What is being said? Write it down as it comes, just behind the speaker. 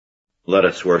Let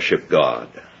us worship God.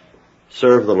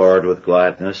 Serve the Lord with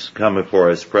gladness. Come before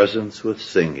his presence with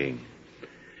singing.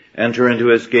 Enter into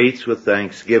his gates with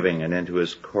thanksgiving and into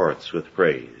his courts with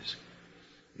praise.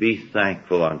 Be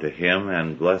thankful unto him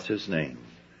and bless his name,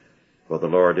 for the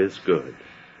Lord is good.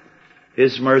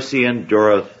 His mercy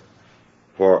endureth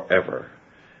forever,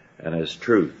 and his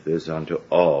truth is unto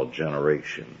all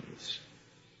generations.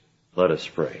 Let us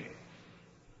pray.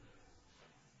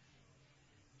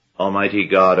 Almighty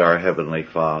God, our heavenly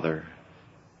Father,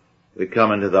 we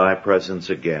come into thy presence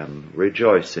again,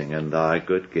 rejoicing in thy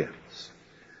good gifts,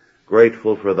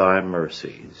 grateful for thy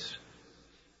mercies,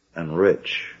 and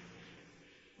rich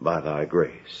by thy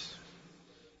grace.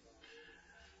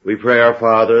 We pray, our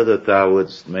Father, that thou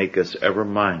wouldst make us ever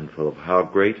mindful of how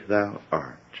great thou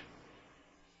art,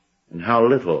 and how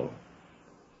little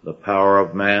the power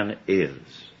of man is,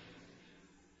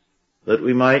 that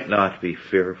we might not be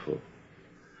fearful,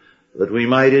 that we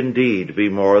might indeed be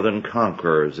more than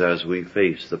conquerors as we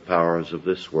face the powers of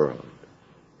this world.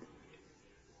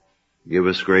 Give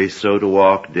us grace so to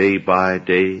walk day by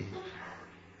day,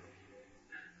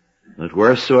 that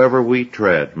wheresoever we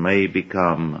tread may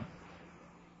become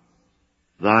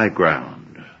thy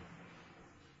ground,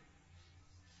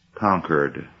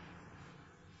 conquered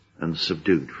and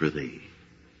subdued for thee.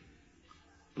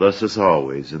 Bless us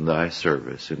always in thy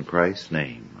service. In Christ's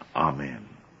name, amen.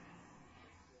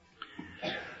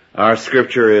 Our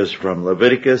scripture is from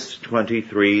Leviticus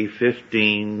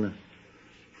 23:15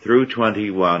 through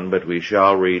 21, but we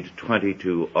shall read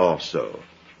 22 also.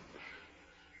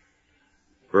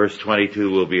 Verse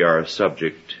 22 will be our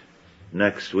subject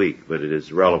next week, but it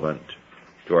is relevant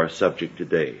to our subject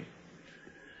today,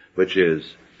 which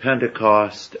is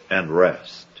Pentecost and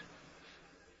Rest.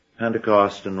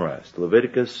 Pentecost and Rest.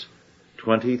 Leviticus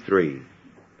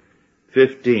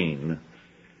 23:15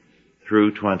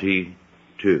 through 22.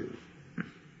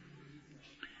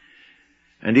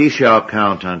 And ye shall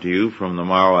count unto you from the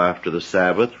morrow after the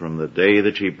Sabbath, from the day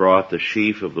that ye brought the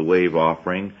sheaf of the wave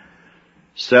offering,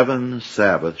 7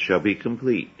 Sabbaths shall be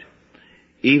complete.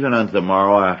 Even unto the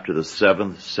morrow after the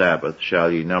 7th Sabbath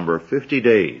shall ye number 50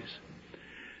 days,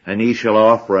 and ye shall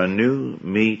offer a new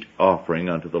meat offering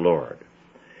unto the Lord.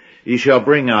 Ye shall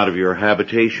bring out of your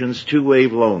habitations 2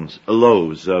 wave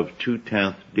loaves of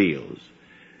 2/10 deals.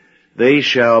 They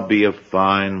shall be of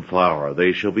fine flour.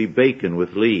 They shall be baken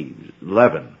with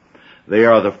leaven. They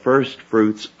are the first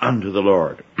fruits unto the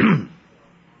Lord. And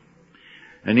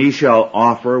ye shall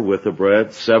offer with the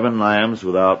bread 7 lambs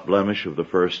without blemish of the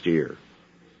first year,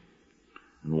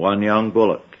 and 1 young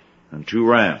bullock, and 2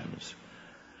 rams.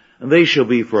 And they shall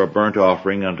be for a burnt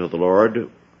offering unto the Lord,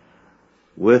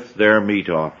 with their meat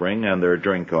offering and their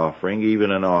drink offering,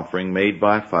 even an offering made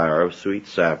by fire of sweet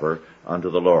savour unto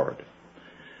the Lord.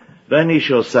 Then ye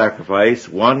shall sacrifice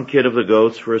 1 kid of the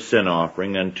goats for a sin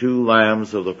offering, and 2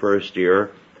 lambs of the first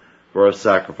year for a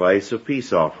sacrifice of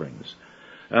peace offerings.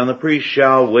 And the priest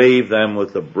shall wave them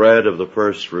with the bread of the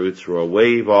first fruits for a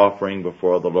wave offering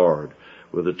before the Lord,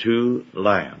 with the 2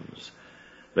 lambs.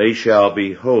 They shall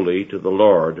be holy to the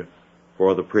Lord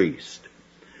for the priest.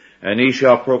 And ye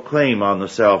shall proclaim on the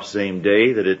selfsame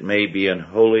day that it may be an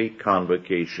holy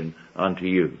convocation unto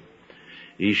you.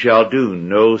 Ye shall do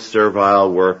no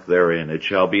servile work therein. It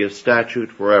shall be a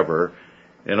statute forever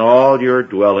in all your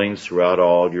dwellings throughout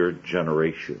all your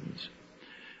generations.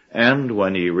 And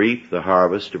when ye reap the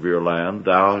harvest of your land,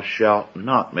 thou shalt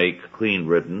not make clean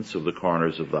riddance of the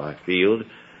corners of thy field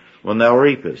when thou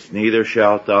reapest, neither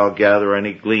shalt thou gather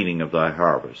any gleaning of thy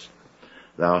harvest.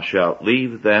 Thou shalt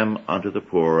leave them unto the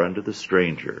poor and to the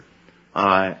stranger.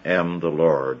 I am the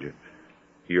Lord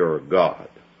your God.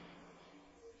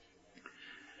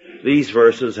 These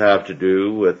verses have to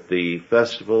do with the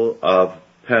festival of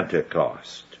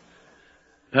Pentecost.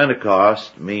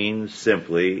 Pentecost means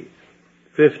simply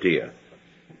 50th.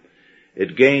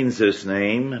 It gains this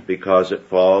name because it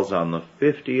falls on the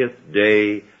 50th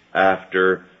day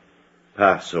after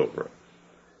Passover.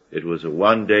 It was a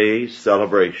 1-day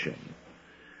celebration,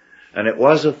 and it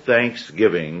was a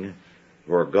thanksgiving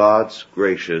for God's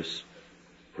gracious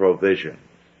provision.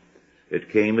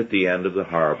 It came at the end of the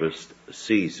harvest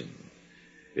season.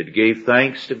 It gave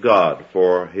thanks to God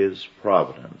for his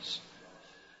providence.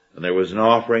 And there was an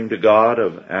offering to God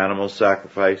of animal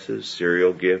sacrifices,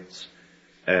 cereal gifts,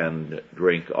 and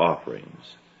drink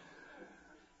offerings.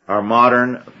 Our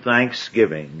modern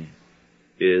Thanksgiving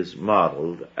is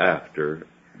modeled after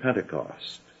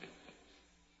Pentecost.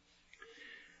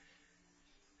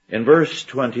 In verse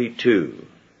 22,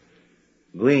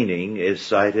 gleaning is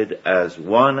cited as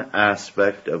one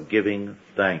aspect of giving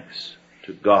thanks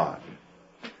to God.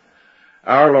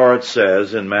 Our Lord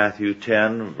says in Matthew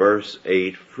 10, verse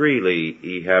 8, freely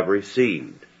ye have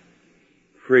received,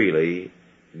 freely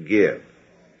give.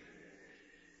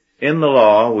 In the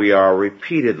law, we are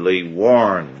repeatedly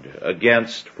warned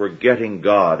against forgetting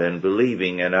God and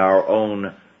believing in our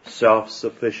own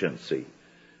self-sufficiency,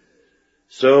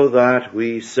 so that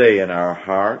we say in our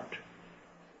heart,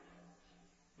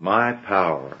 my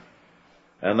power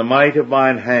and the might of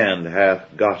mine hand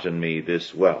hath gotten me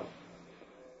this wealth.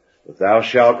 But thou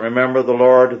shalt remember the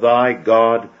Lord thy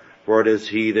God, for it is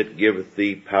he that giveth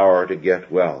thee power to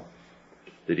get wealth,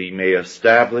 that he may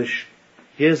establish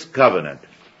his covenant,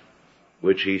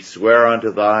 which he sware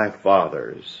unto thy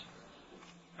fathers,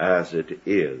 as it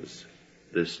is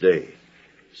this day.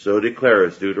 So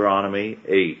declares Deuteronomy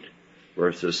 8,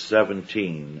 verses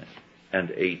 17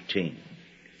 and 18.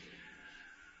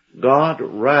 God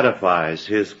ratifies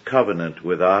his covenant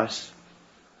with us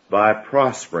by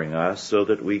prospering us so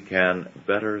that we can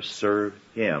better serve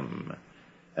him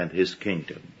and his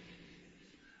kingdom.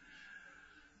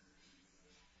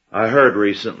 I heard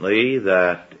recently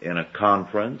that in a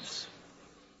conference,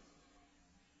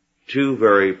 two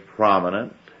very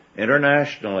prominent,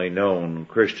 internationally known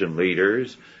Christian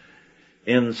leaders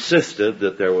insisted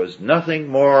that there was nothing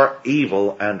more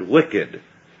evil and wicked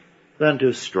than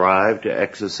to strive to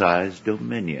exercise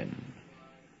dominion,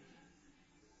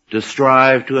 to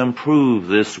strive to improve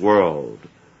this world,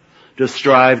 to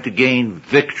strive to gain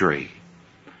victory,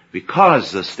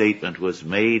 because the statement was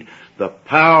made, the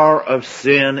power of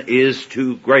sin is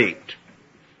too great.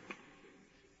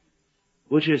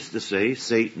 Which is to say,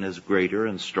 Satan is greater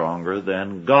and stronger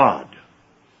than God.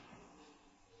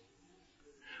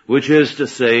 Which is to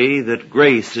say that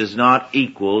grace is not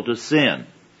equal to sin.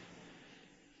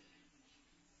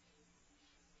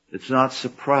 It's not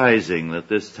surprising that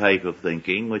this type of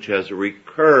thinking, which has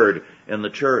recurred in the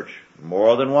church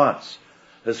more than once,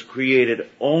 has created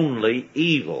only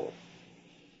evil.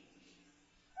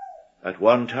 At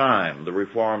one time, the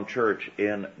Reformed Church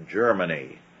in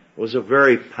Germany was a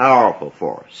very powerful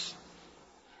force.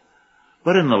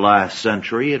 But in the last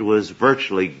century, it was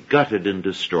virtually gutted and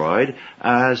destroyed,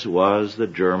 as was the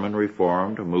German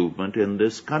Reformed movement in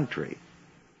this country.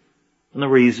 And the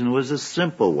reason was a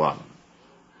simple one.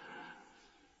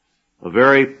 A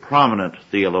very prominent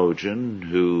theologian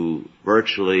who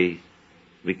virtually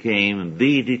became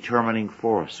the determining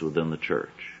force within the church.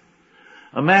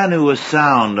 A man who was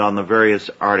sound on the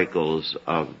various articles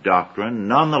of doctrine,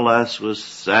 nonetheless was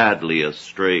sadly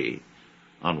astray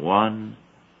on one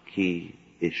key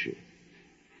issue: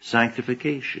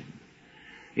 sanctification.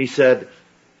 He said,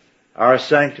 our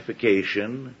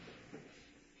sanctification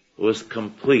was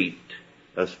complete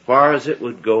as far as it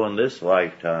would go in this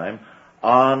lifetime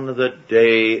on the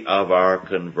day of our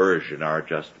conversion, our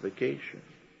justification.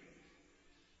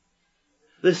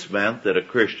 This meant that a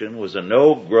Christian was a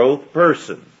no-growth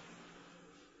person.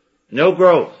 No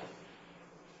growth.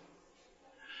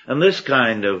 And this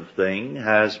kind of thing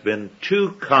has been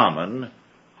too common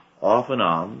off and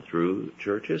on through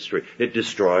church history. It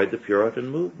destroyed the Puritan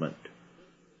movement.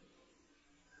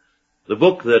 The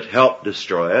book that helped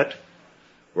destroy it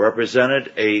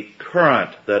represented a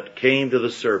current that came to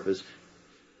the surface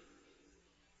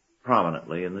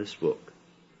prominently in this book.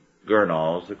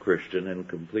 Gurnall's The Christian in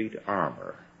Complete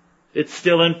Armor. It's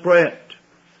still in print.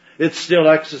 It's still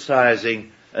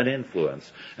exercising an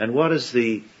influence. And what is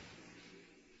the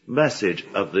message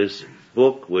of this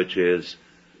book, which is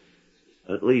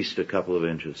at least a couple of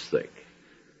inches thick?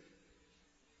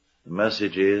 The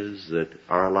message is that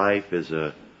our life is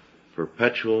a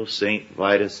perpetual St.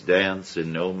 Vitus dance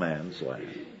in no man's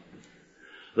land.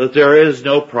 That there is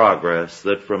no progress,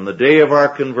 that from the day of our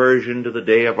conversion to the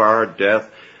day of our death,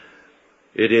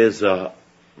 it is a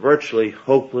virtually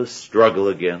hopeless struggle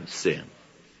against sin.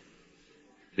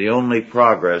 The only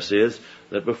progress is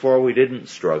that before we didn't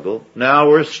struggle, now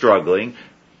we're struggling,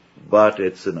 but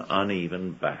it's an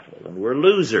uneven battle, and we're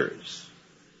losers.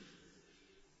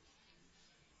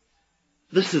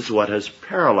 This is what has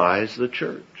paralyzed the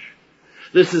church.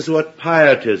 This is what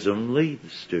pietism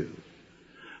leads to.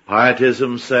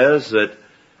 Pietism says that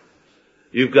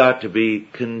you've got to be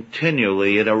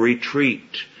continually in a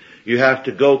retreat. You have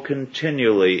to go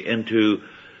continually into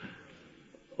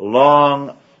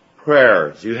long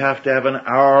prayers. You have to have an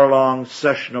hour-long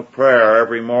session of prayer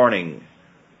every morning,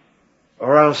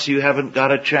 or else you haven't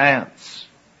got a chance.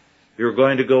 You're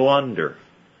going to go under.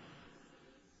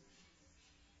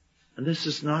 And this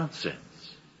is nonsense.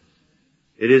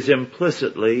 It is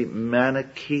implicitly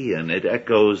Manichaean. It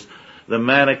echoes the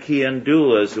Manichaean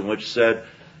dualism, which said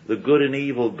the good and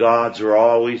evil gods are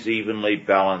always evenly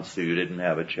balanced, so you didn't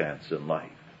have a chance in life.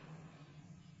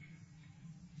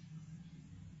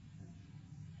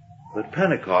 But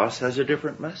Pentecost has a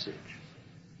different message.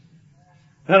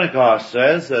 Pentecost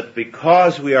says that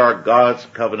because we are God's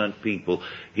covenant people,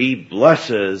 He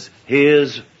blesses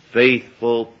His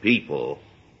faithful people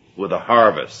with a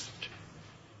harvest.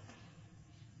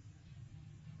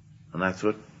 And that's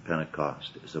what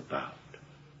Pentecost is about.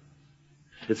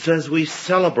 It says we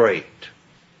celebrate.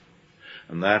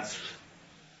 And that's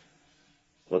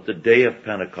what the day of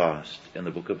Pentecost in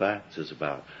the book of Acts is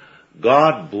about.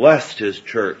 God blessed His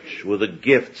church with the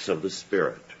gifts of the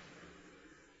Spirit.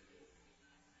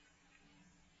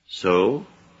 So,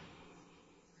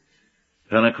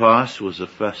 Pentecost was a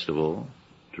festival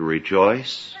to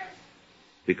rejoice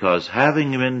because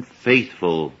having been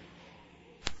faithful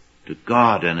to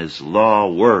God and His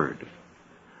law word,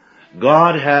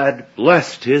 God had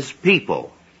blessed His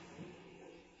people.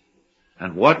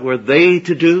 And what were they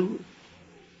to do?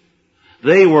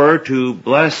 They were to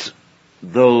bless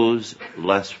those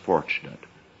less fortunate,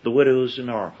 the widows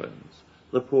and orphans,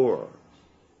 the poor,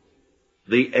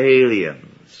 the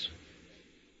aliens.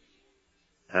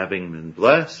 Having been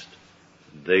blessed,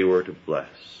 they were to bless.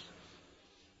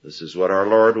 This is what our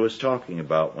Lord was talking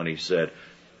about when He said,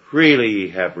 freely ye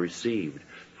have received,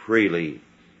 freely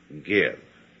give.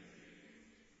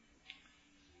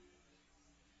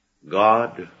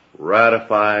 God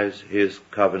ratifies His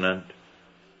covenant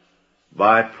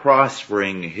by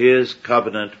prospering His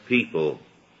covenant people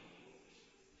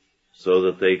so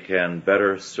that they can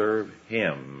better serve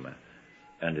Him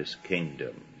and His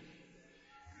kingdom.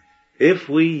 If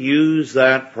we use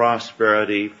that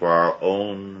prosperity for our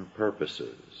own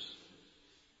purposes,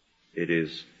 it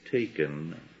is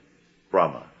taken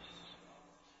from us.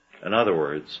 In other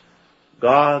words,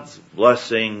 God's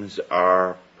blessings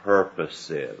are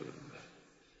purposive.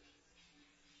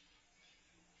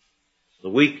 The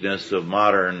weakness of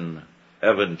modern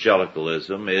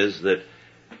evangelicalism is that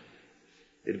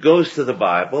it goes to the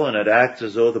Bible and it acts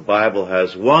as though the Bible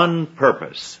has one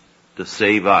purpose, to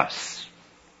save us.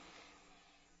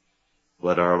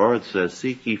 But our Lord says,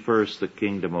 seek ye first the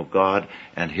kingdom of God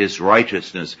and His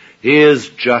righteousness, His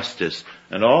justice,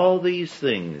 and all these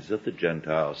things that the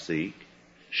Gentiles seek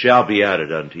shall be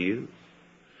added unto you.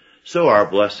 So our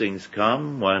blessings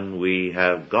come when we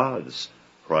have God's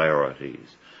priorities,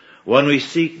 when we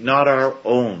seek not our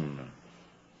own,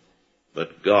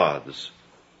 but God's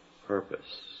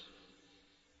purpose.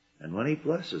 And when He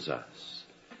blesses us,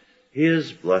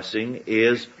 His blessing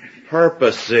is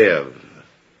purposive.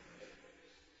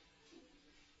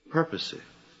 Purposive.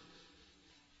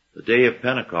 The day of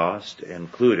Pentecost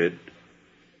included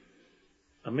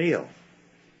a meal.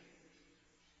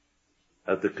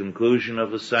 At the conclusion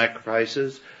of the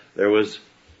sacrifices, there was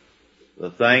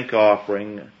the thank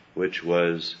offering, which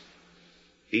was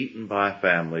eaten by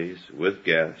families, with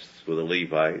guests, with the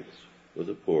Levites, with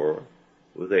the poor,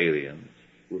 with aliens,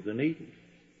 with the needy.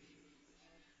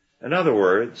 In other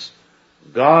words,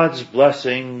 God's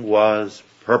blessing was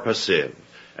purposive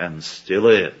and still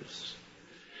is.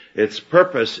 Its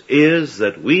purpose is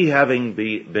that we, having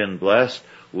been blessed,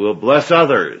 will bless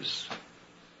others,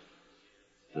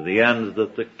 to the end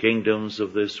that the kingdoms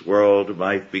of this world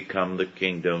might become the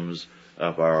kingdoms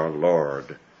of our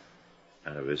Lord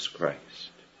and of His Christ.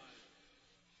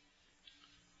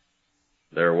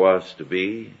 There was to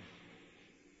be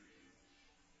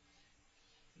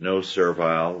no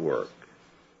servile work.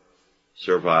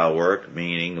 Servile work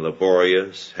meaning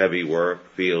laborious, heavy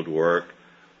work, field work,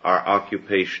 are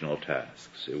occupational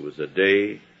tasks. It was a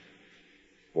day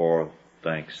for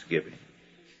thanksgiving.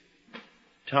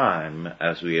 Time,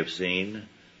 as we have seen,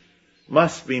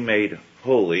 must be made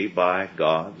holy by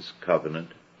God's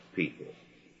covenant people.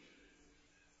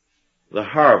 The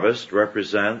harvest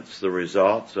represents the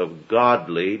results of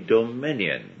godly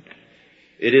dominion.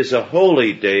 It is a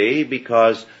holy day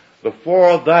because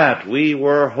before that we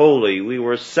were holy. We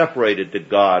were separated to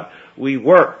God. We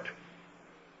worked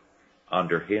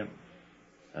under Him,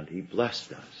 and He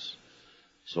blessed us.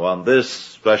 So on this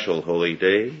special holy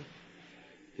day,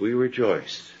 we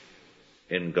rejoice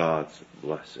in God's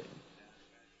blessing.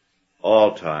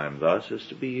 All time, thus, is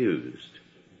to be used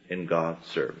in God's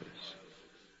service.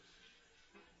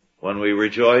 When we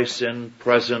rejoice in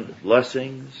present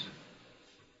blessings,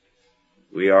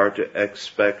 we are to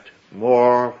expect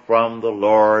more from the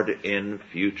Lord in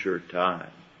future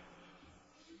time.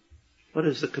 What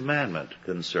is the commandment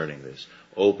concerning this?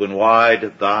 Open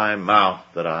wide thy mouth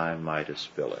that I might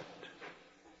fill it.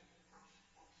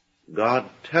 God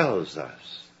tells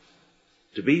us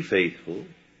to be faithful,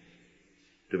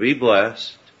 to be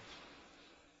blessed,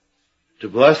 to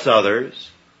bless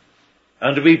others,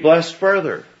 and to be blessed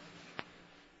further.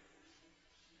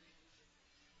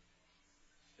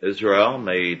 Israel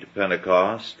made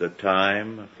Pentecost a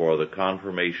time for the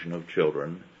confirmation of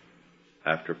children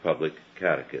after public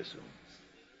catechism,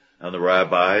 and the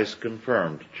rabbis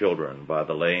confirmed children by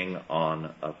the laying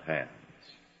on of hands.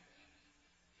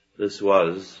 This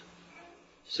was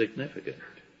significant.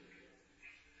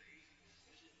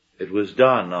 It was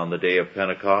done on the day of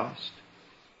Pentecost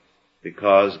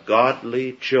because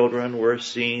godly children were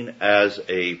seen as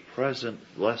a present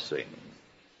blessing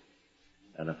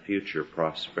and a future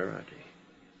prosperity.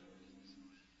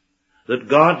 That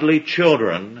godly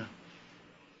children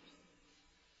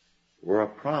were a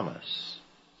promise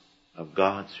of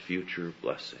God's future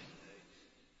blessing.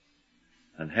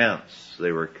 And hence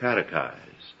they were catechized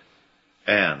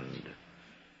and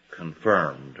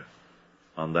confirmed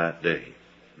on that day.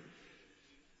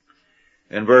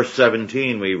 In verse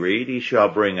 17 we read, "Ye shall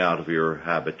bring out of your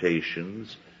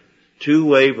habitations 2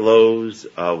 wave loaves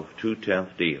of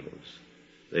 2/10 deals.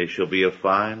 They shall be of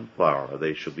fine flour.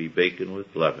 They shall be baken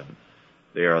with leaven.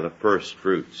 They are the first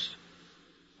fruits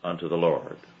unto the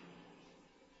Lord."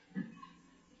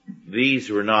 These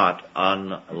were not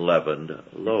unleavened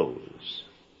loaves.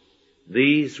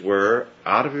 These were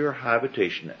out of your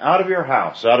habitation, out of your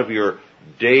house, out of your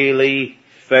daily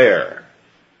fare.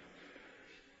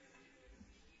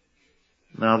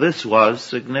 Now this was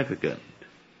significant.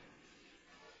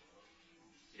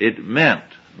 It meant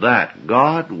that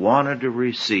God wanted to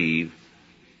receive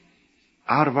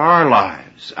out of our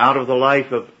lives, out of the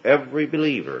life of every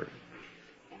believer.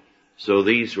 So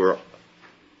these were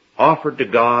offered to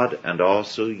God and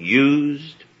also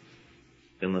used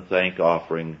in the thank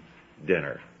offering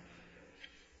dinner.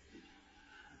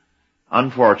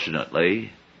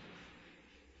 Unfortunately,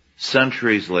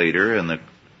 centuries later in the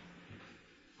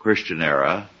Christian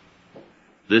era,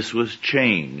 this was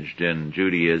changed in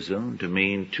Judaism to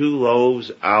mean 2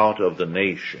 loaves out of the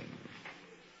nation,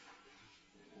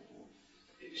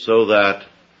 so that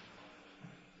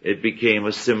it became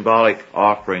a symbolic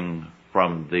offering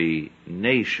from the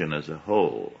nation as a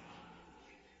whole,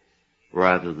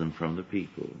 rather than from the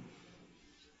people.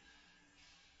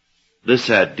 This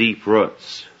had deep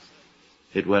roots.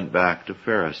 It went back to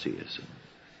Phariseeism,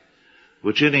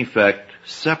 which in effect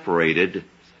separated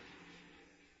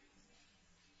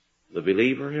the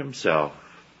believer himself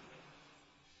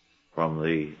from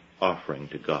the offering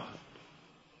to God.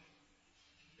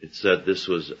 It said this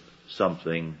was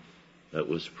something that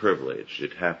was privileged.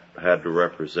 It had to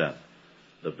represent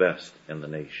the best in the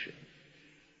nation.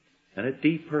 And it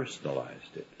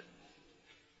depersonalized it.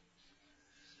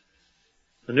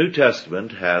 The New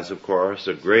Testament has, of course,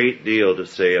 a great deal to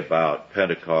say about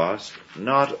Pentecost,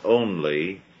 not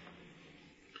only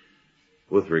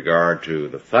with regard to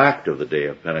the fact of the day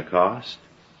of Pentecost,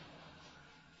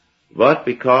 but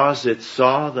because it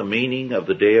saw the meaning of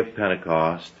the day of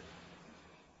Pentecost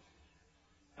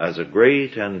as a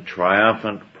great and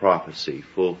triumphant prophecy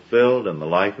fulfilled in the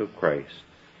life of Christ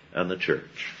and the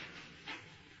church.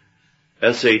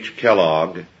 S.H.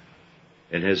 Kellogg,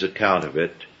 in his account of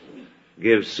it,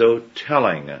 gives so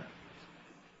telling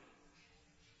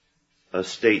a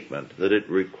statement that it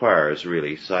requires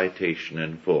really citation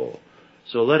in full.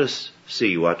 So let us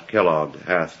see what Kellogg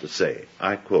has to say.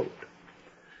 I quote,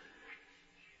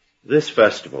 "This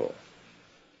festival,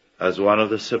 as one of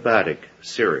the sabbatic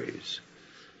series,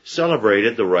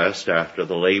 celebrated the rest after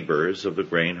the labors of the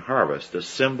grain harvest, a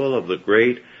symbol of the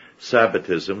great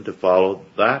sabbatism to follow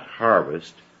that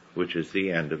harvest which is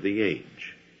the end of the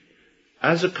age.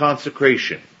 As a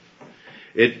consecration,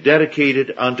 it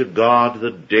dedicated unto God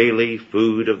the daily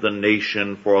food of the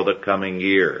nation for the coming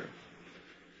year.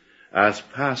 As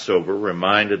Passover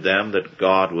reminded them that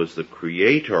God was the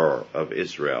creator of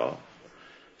Israel,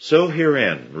 so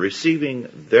herein, receiving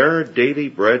their daily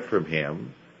bread from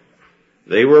him,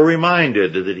 they were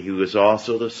reminded that he was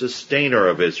also the sustainer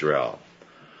of Israel,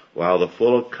 while the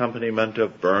full accompaniment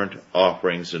of burnt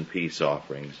offerings and peace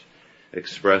offerings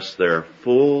expressed their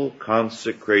full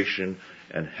consecration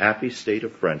and happy state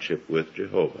of friendship with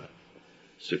Jehovah,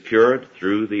 secured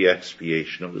through the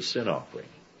expiation of the sin offering.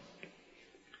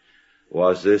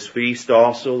 Was this feast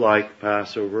also, like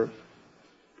Passover,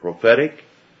 prophetic?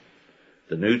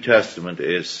 The New Testament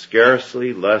is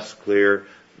scarcely less clear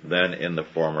than in the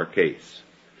former case.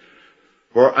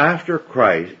 For after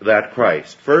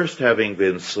Christ, first having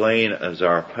been slain as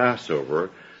our Passover,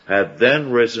 had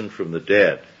then risen from the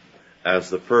dead as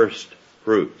the first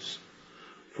fruits,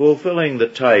 fulfilling the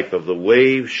type of the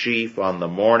wave sheaf on the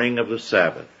morning of the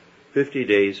Sabbath, 50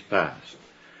 days past.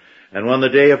 And when the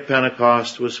day of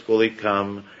Pentecost was fully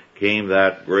come, came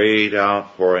that great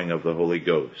outpouring of the Holy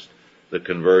Ghost, the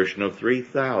conversion of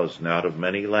 3,000 out of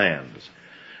many lands,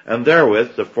 and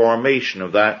therewith the formation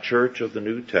of that church of the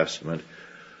New Testament,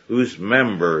 whose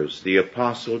members the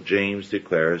Apostle James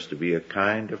declares to be a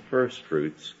kind of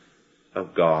firstfruits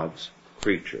of God's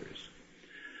creatures.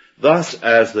 Thus,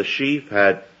 as the sheaf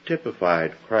had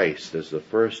typified Christ as the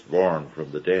firstborn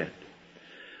from the dead,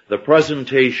 the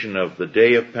presentation of the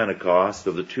day of Pentecost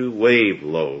of the 2 wave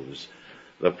loaves,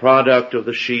 the product of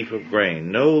the sheaf of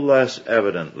grain, no less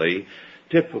evidently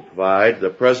typified the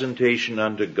presentation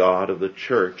unto God of the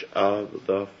church of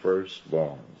the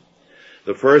firstborn,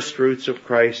 the firstfruits of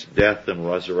Christ's death and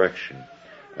resurrection,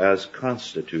 as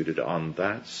constituted on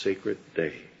that sacred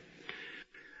day.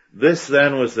 This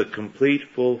then was the complete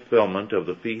fulfillment of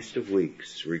the Feast of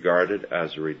Weeks, regarded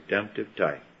as a redemptive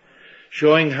type,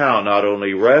 showing how not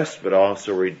only rest but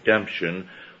also redemption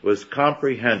was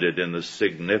comprehended in the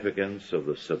significance of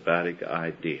the Sabbatic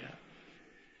idea.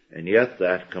 And yet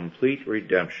that complete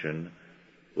redemption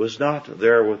was not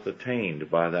therewith attained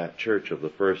by that church of the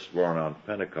firstborn on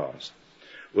Pentecost,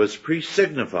 was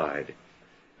pre-signified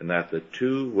in that the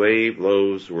 2 wave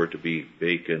loaves were to be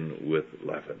baken with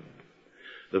leaven.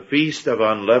 The feast of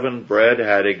unleavened bread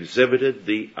had exhibited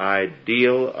the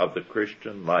ideal of the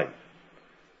Christian life,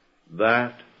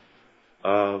 that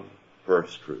of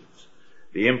firstfruits,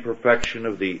 the imperfection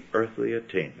of the earthly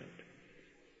attainment.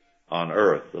 On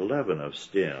earth, the leaven of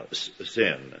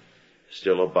sin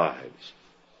still abides,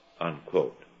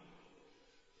 unquote.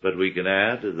 But we can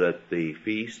add that the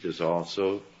feast is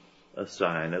also a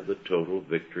sign of the total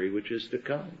victory which is to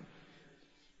come.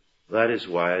 That is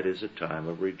why it is a time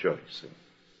of rejoicing.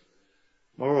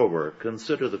 Moreover,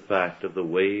 consider the fact of the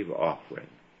wave offering,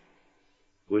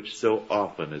 which so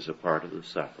often is a part of the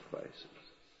sacrifices.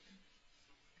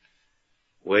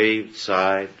 Waved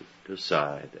side to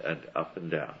side and up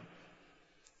and down,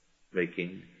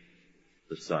 making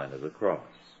the sign of the cross.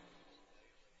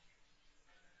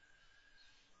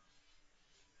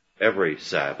 Every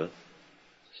Sabbath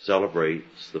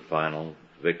celebrates the final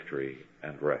victory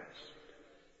and rest.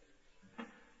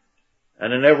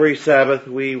 And in every Sabbath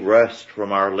we rest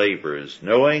from our labors,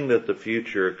 knowing that the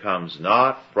future comes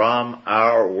not from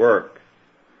our work,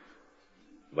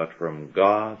 but from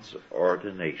God's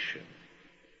ordination.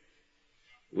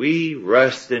 We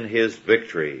rest in His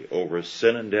victory over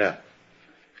sin and death,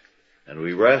 and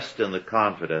we rest in the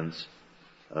confidence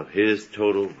of His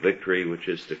total victory which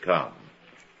is to come.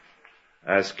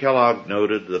 As Kellogg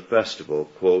noted, the festival,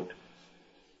 quote,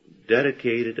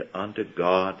 dedicated unto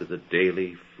God the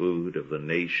daily food of the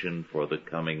nation for the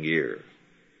coming year,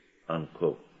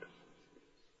 unquote.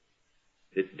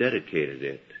 It dedicated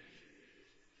it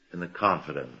in the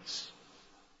confidence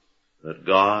that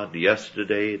God,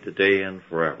 yesterday, today, and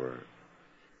forever,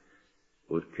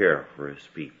 would care for His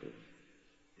people,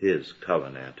 His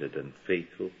covenanted and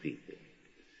faithful people.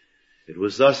 It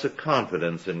was thus a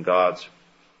confidence in God's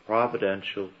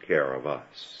providential care of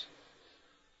us.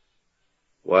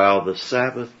 While the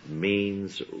Sabbath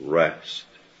means rest,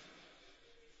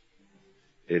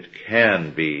 it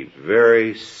can be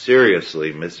very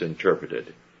seriously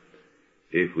misinterpreted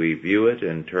if we view it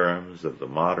in terms of the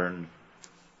modern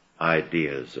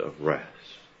ideas of rest.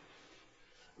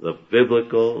 The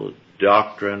biblical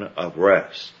doctrine of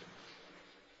rest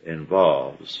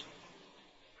involves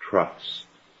trust.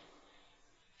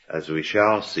 As we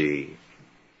shall see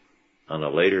on a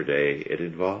later day, it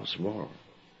involves more.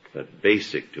 But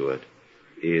basic to it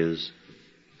is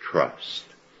trust.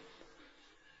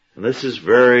 And this is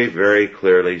very, very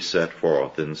clearly set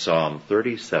forth in Psalm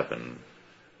 37,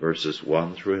 verses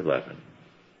 1 through 11.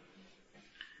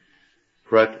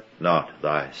 Fret not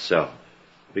thyself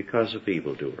because of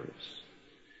evildoers,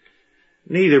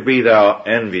 neither be thou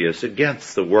envious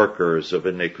against the workers of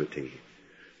iniquity,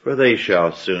 for they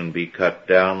shall soon be cut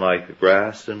down like the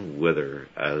grass and wither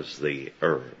as the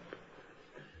herb.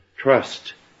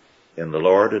 Trust in the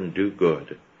Lord and do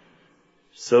good,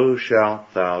 so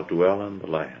shalt thou dwell in the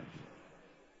land,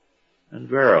 and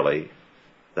verily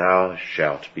thou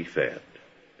shalt be fed.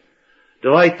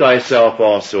 Delight thyself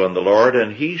also in the Lord,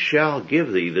 and He shall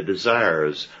give thee the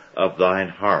desires of thine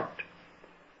heart.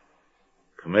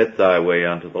 Commit thy way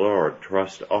unto the Lord,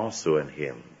 trust also in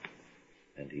Him,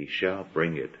 and He shall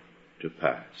bring it to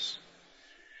pass.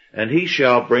 And He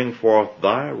shall bring forth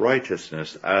thy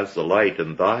righteousness as the light,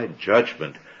 and thy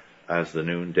judgment as the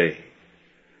noonday.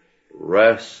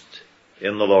 Rest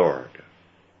in the Lord,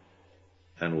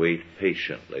 and wait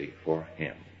patiently for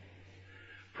Him.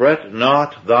 Fret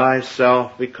not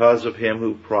thyself because of him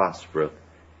who prospereth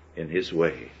in his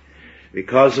way,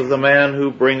 because of the man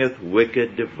who bringeth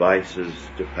wicked devices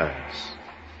to pass.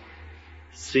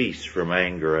 Cease from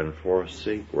anger and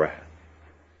forsake wrath.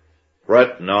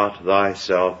 Fret not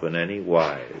thyself in any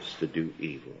wise to do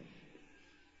evil,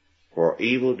 for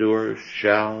evildoers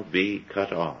shall be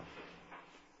cut off.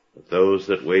 But those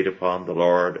that wait upon the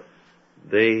Lord,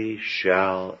 they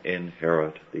shall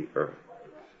inherit the earth.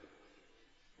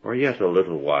 For yet a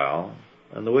little while,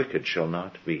 and the wicked shall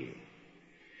not be.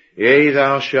 Yea,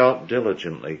 thou shalt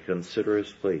diligently consider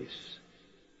his place,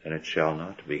 and it shall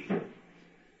not be.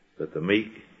 But the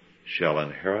meek shall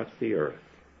inherit the earth,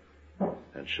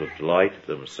 and shall delight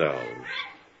themselves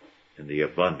in the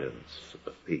abundance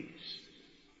of peace.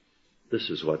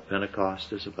 This is what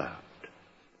Pentecost is about.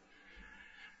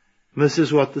 This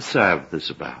is what the Sabbath is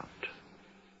about.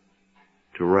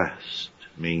 To rest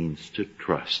means to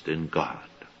trust in God.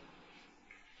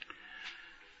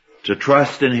 To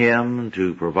trust in Him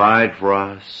to provide for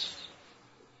us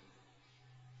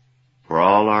for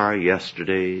all our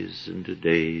yesterdays and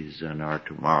todays and our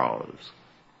tomorrows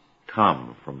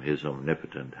come from His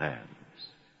omnipotent hands.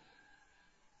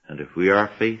 And if we are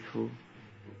faithful,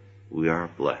 we are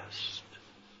blessed.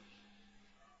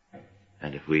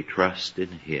 And if we trust in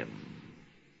Him,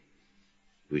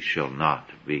 we shall not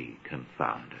be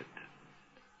confounded.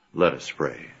 Let us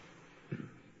pray.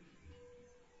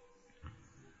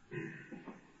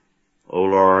 O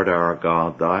Lord our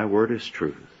God, thy word is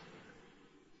truth.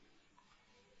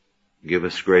 Give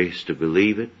us grace to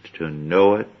believe it, to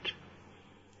know it,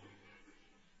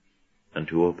 and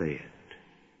to obey it.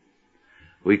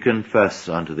 We confess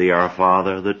unto thee, our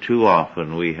Father, that too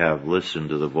often we have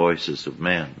listened to the voices of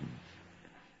men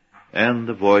and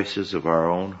the voices of our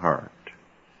own heart.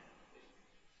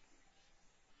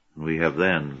 We have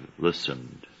then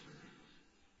listened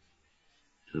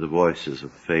to the voices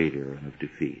of failure and of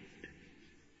defeat.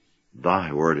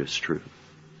 Thy word is truth.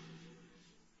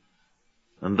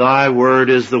 And thy word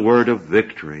is the word of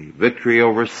victory, victory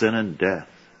over sin and death,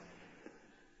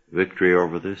 victory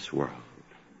over this world,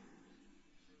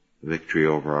 victory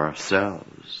over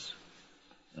ourselves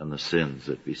and the sins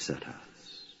that beset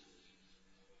us.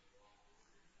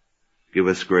 Give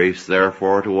us grace,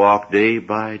 therefore, to walk day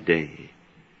by day,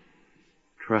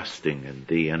 trusting in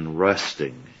thee and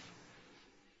resting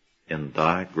in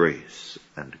thy grace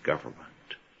and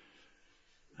government,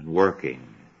 and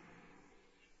working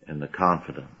in the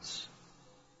confidence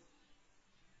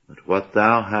that what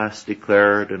thou hast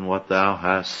declared and what thou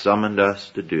hast summoned us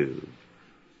to do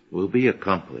will be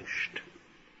accomplished,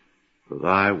 for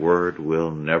thy word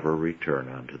will never return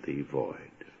unto thee void.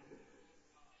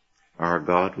 Our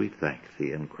God, we thank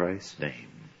thee in Christ's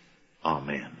name.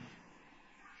 Amen.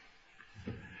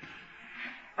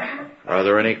 Are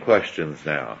there any questions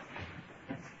now?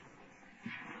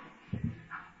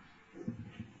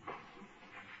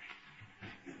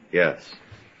 Yes.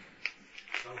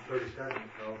 Psalm 37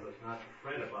 tells us not to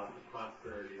fret about the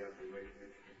prosperity of the wicked.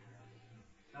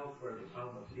 Elsewhere, the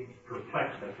psalmist seems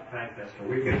perplexed at the fact that the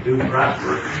wicked do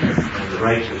prosper and the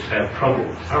righteous have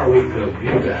trouble. How are we to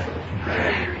view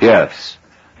that? Yes.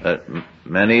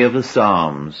 Many of the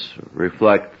Psalms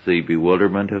reflect the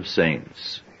bewilderment of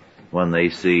saints when they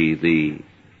see the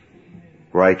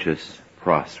righteous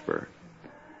prosper.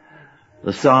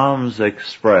 The Psalms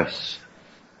express,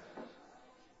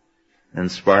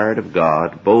 inspired of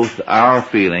God, both our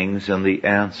feelings and the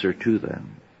answer to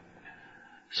them.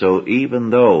 So even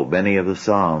though many of the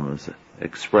Psalms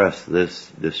express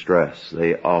this distress,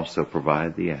 they also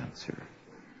provide the answer.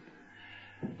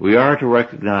 We are to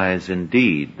recognize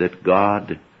indeed that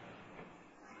God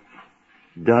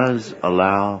does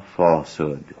allow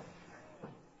falsehood,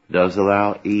 does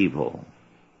allow evil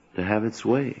to have its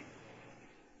way.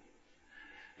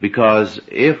 Because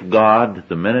if God,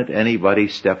 the minute anybody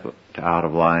stepped out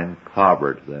of line,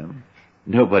 clobbered them,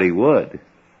 nobody would.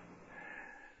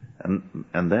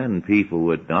 And then people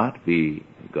would not be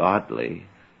godly.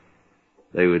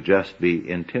 They would just be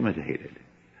intimidated.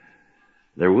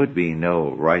 There would be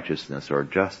no righteousness or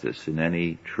justice in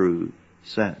any true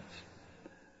sense.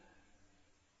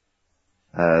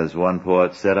 As one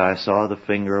poet said, I saw the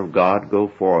finger of God go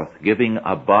forth, giving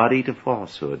a body to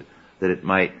falsehood, that it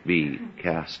might be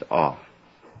cast off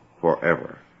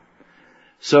forever.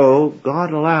 So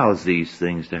God allows these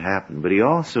things to happen, but He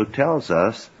also tells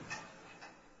us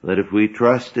that if we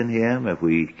trust in Him, if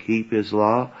we keep His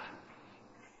law,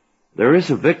 there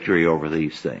is a victory over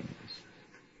these things.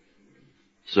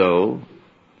 So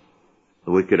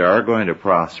the wicked are going to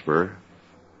prosper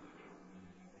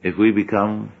if we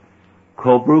become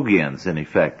Colbruggians, in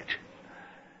effect.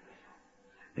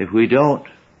 If we don't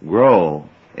grow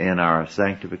in our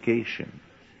sanctification,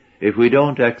 if we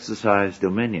don't exercise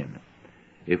dominion,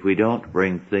 if we don't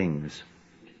bring things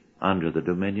under the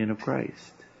dominion of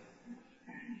Christ.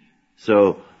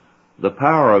 So the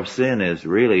power of sin is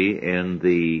really in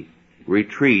the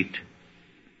retreat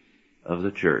of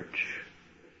the church,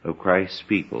 of Christ's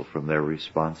people from their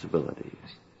responsibilities.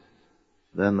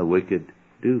 Then the wicked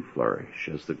do flourish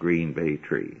as the green bay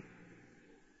tree,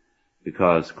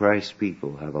 because Christ's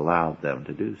people have allowed them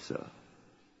to do so.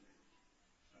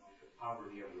 The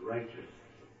poverty of the righteous,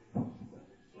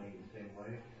 explained the same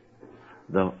way.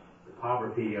 The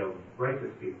poverty of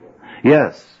righteous people.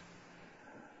 Yes.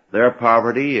 Their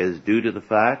poverty is due to the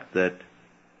fact that,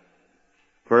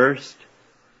 first,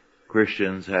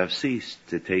 Christians have ceased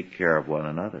to take care of one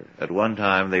another. At one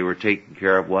time, they were taking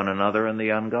care of one another and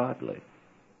the ungodly.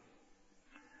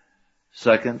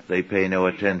 Second, they pay no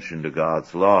attention to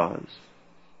God's laws.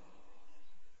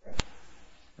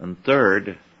 And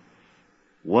third,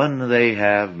 when they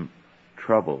have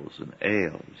troubles and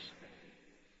ails,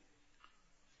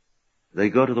 they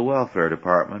go to the welfare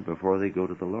department before they go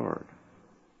to the Lord.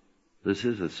 This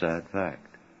is a sad fact.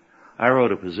 I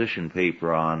wrote a position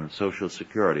paper on Social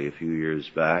Security a few years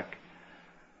back,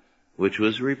 which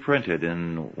was reprinted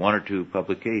in one or two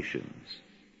publications.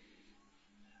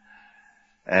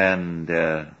 And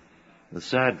the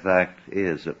sad fact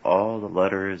is that all the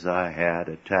letters I had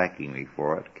attacking me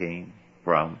for it came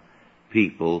from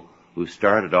people who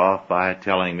started off by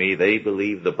telling me they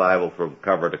believed the Bible from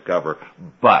cover to cover,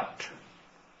 but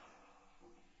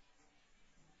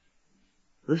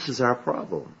this is our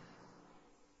problem.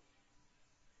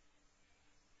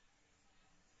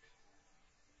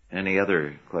 Any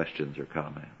other questions or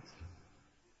comments?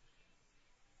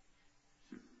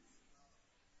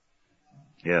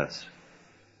 Yes.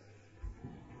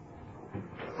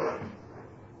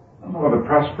 Well, the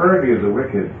prosperity of the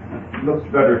wicked looks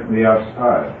better from the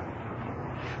outside.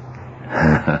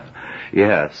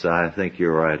 Yes, I think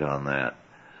you're right on that.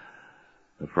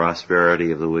 The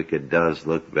prosperity of the wicked does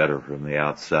look better from the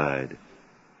outside.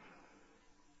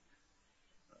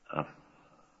 A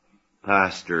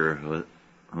pastor with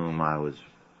whom I was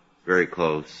very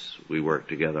close, we worked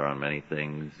together on many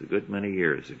things a good many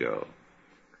years ago.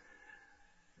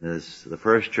 This is the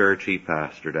first church he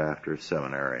pastored after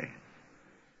seminary.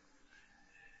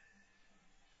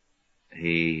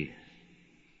 He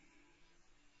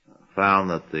found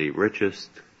that the richest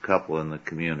couple in the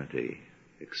community,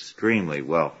 extremely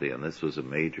wealthy, and this was a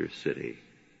major city,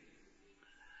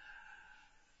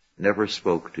 never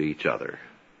spoke to each other.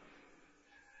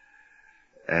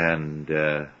 And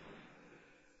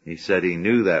he said he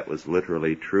knew that was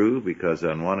literally true because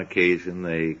on one occasion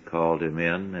they called him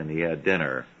in and he had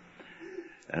dinner.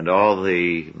 And all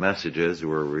the messages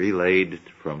were relayed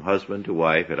from husband to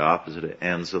wife at opposite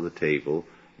ends of the table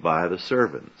by the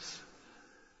servants.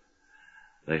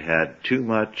 They had too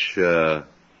much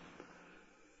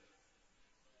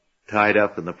tied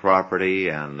up in the property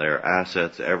and their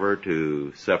assets ever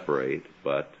to separate,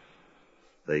 but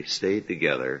they stayed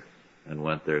together and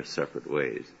went their separate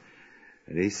ways.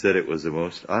 And he said it was the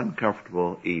most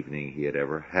uncomfortable evening he had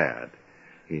ever had.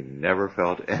 He never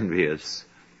felt envious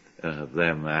of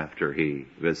them after he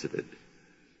visited.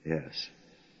 Yes.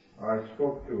 I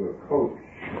spoke to a coach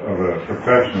of a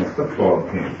professional football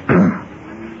team.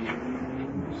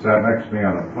 He sat next to me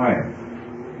on a plane.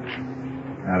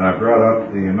 And I brought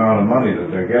up the amount of money that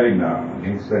they're getting now. And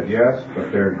he said, yes,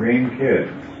 but they're green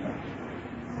kids.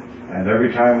 And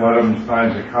every time one of them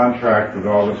signs a contract with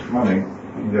all this money,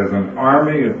 there's an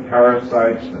army of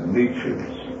parasites and leeches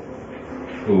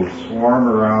who swarm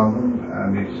around them.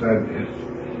 And he said it's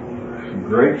a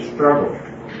great struggle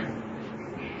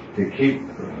to keep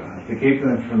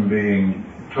them from being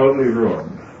totally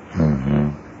ruined. Mm-hmm.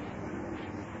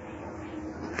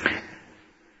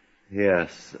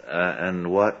 Yes, and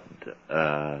what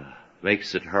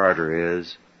makes it harder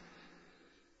is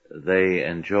they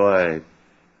enjoy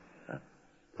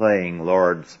playing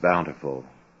Lord's Bountiful.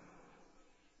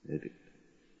 It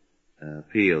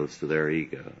appeals to their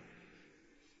ego.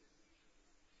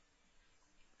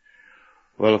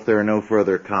 Well, if there are no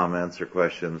further comments or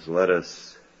questions, let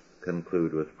us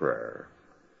conclude with prayer.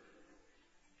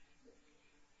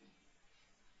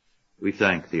 We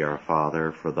thank Thee, our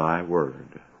Father, for Thy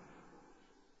word,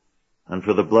 and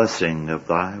for the blessing of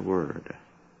Thy word,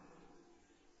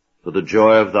 for the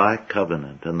joy of Thy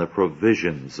covenant and the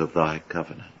provisions of Thy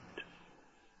covenant.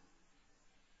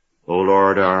 O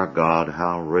Lord our God,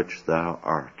 how rich Thou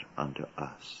art unto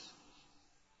us,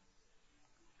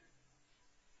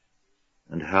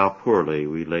 and how poorly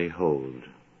we lay hold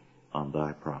on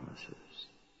Thy promises.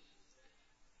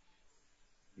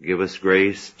 Give us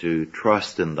grace to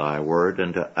trust in Thy word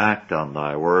and to act on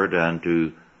Thy word and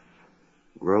to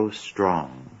grow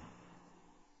strong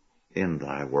in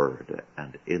Thy word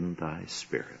and in Thy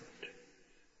Spirit.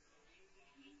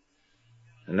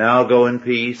 And now go in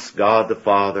peace. God the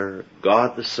Father,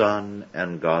 God the Son,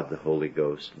 and God the Holy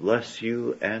Ghost bless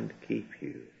you and keep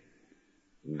you,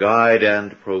 guide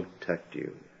and protect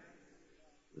you,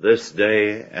 this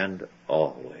day and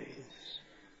always.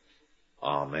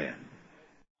 Amen.